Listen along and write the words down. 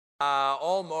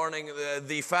All morning,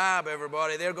 the FAB,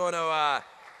 everybody. They're going to.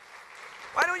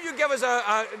 Why don't you give us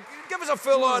a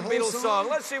full-on Beatles song?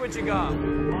 Let's see what you got.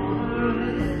 I'm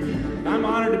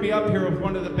honored to be up here with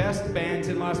one of the best bands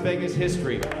in Las Vegas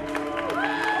history.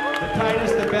 The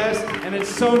tightest, the best, and it's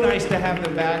so nice to have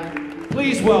them back.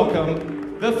 Please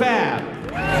welcome the FAB.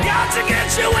 Got to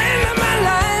get you into my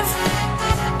life.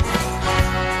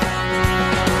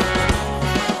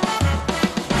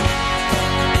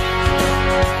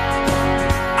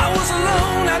 I was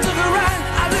alone, I took a ride,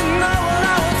 I didn't know what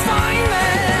I would find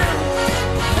there.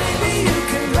 Maybe you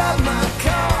can grab my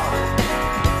car.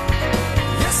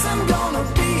 Yes, I'm gonna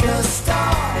be a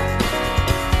star.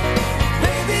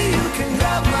 Baby, you can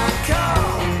grab my car.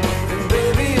 And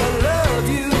baby, I love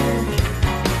you.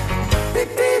 Beep,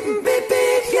 beep, beep,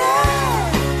 beep, yeah.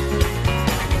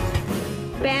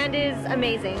 Band is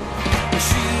amazing.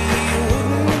 She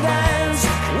wouldn't dance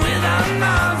with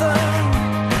another.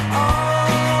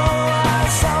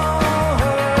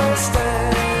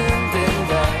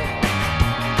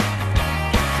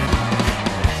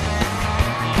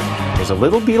 There's a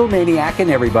little Beatlemaniac in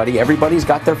everybody. Everybody's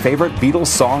got their favorite Beatles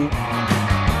song.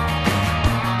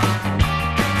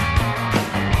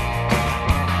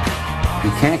 You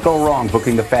can't go wrong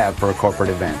booking the FAB for a corporate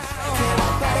event.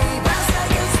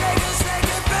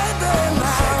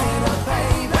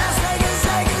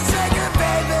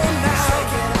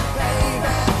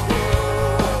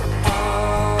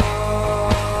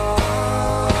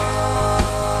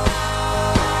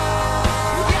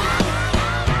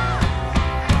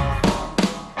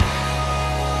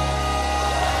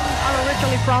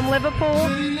 From Liverpool.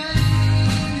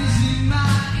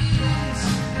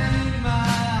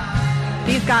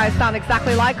 These guys sound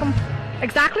exactly like them.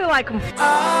 Exactly like them.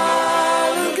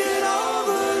 Ah, look at all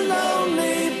the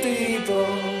lonely people.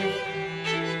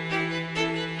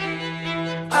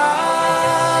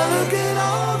 Ah, look at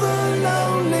all the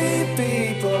lonely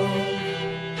people.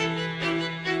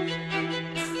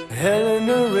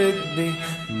 Eleanor Rigby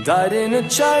died in a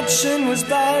church and was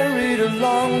buried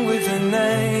along with her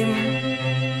name.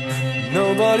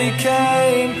 Nobody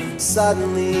came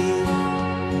suddenly.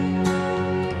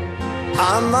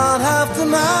 I'm not half the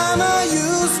man I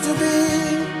used to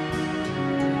be,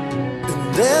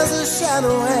 and there's a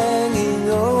shadow hanging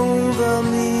over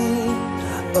me.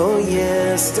 Oh,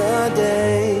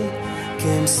 yesterday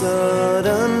came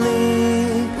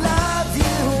suddenly. Love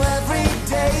you every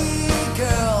day,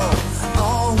 girl.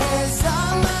 Always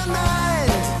on my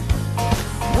mind.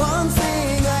 One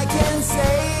thing I can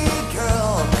say,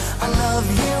 girl, I love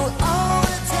you all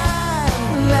the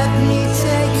time. Let me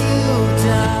take you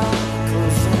down,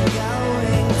 'cause I'm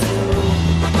going to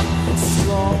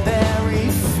strawberry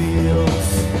fields.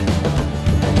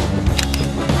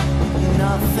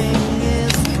 Nothing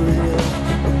is real,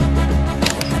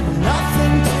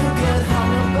 nothing to get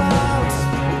hung about.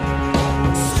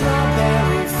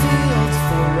 Strawberry fields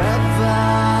forever.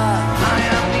 I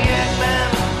am the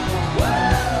Eggman.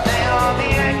 They are the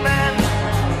Eggman.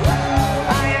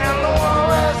 I am the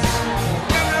walrus.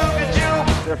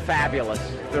 They're fabulous.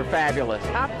 They're fabulous.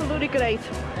 Absolutely great.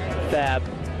 Fab.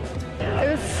 It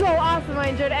was so awesome. I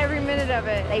enjoyed every minute of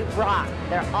it. They rock.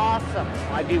 They're awesome.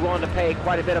 I'd be willing to pay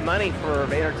quite a bit of money for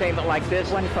entertainment like this.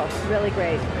 Wonderful. Really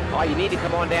great. Oh, you need to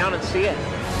come on down and see it.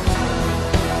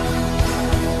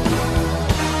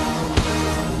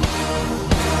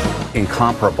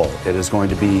 Incomparable. It is going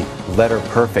to be letter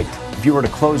perfect. If you were to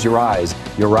close your eyes,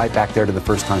 you're right back there to the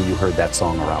first time you heard that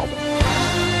song or album.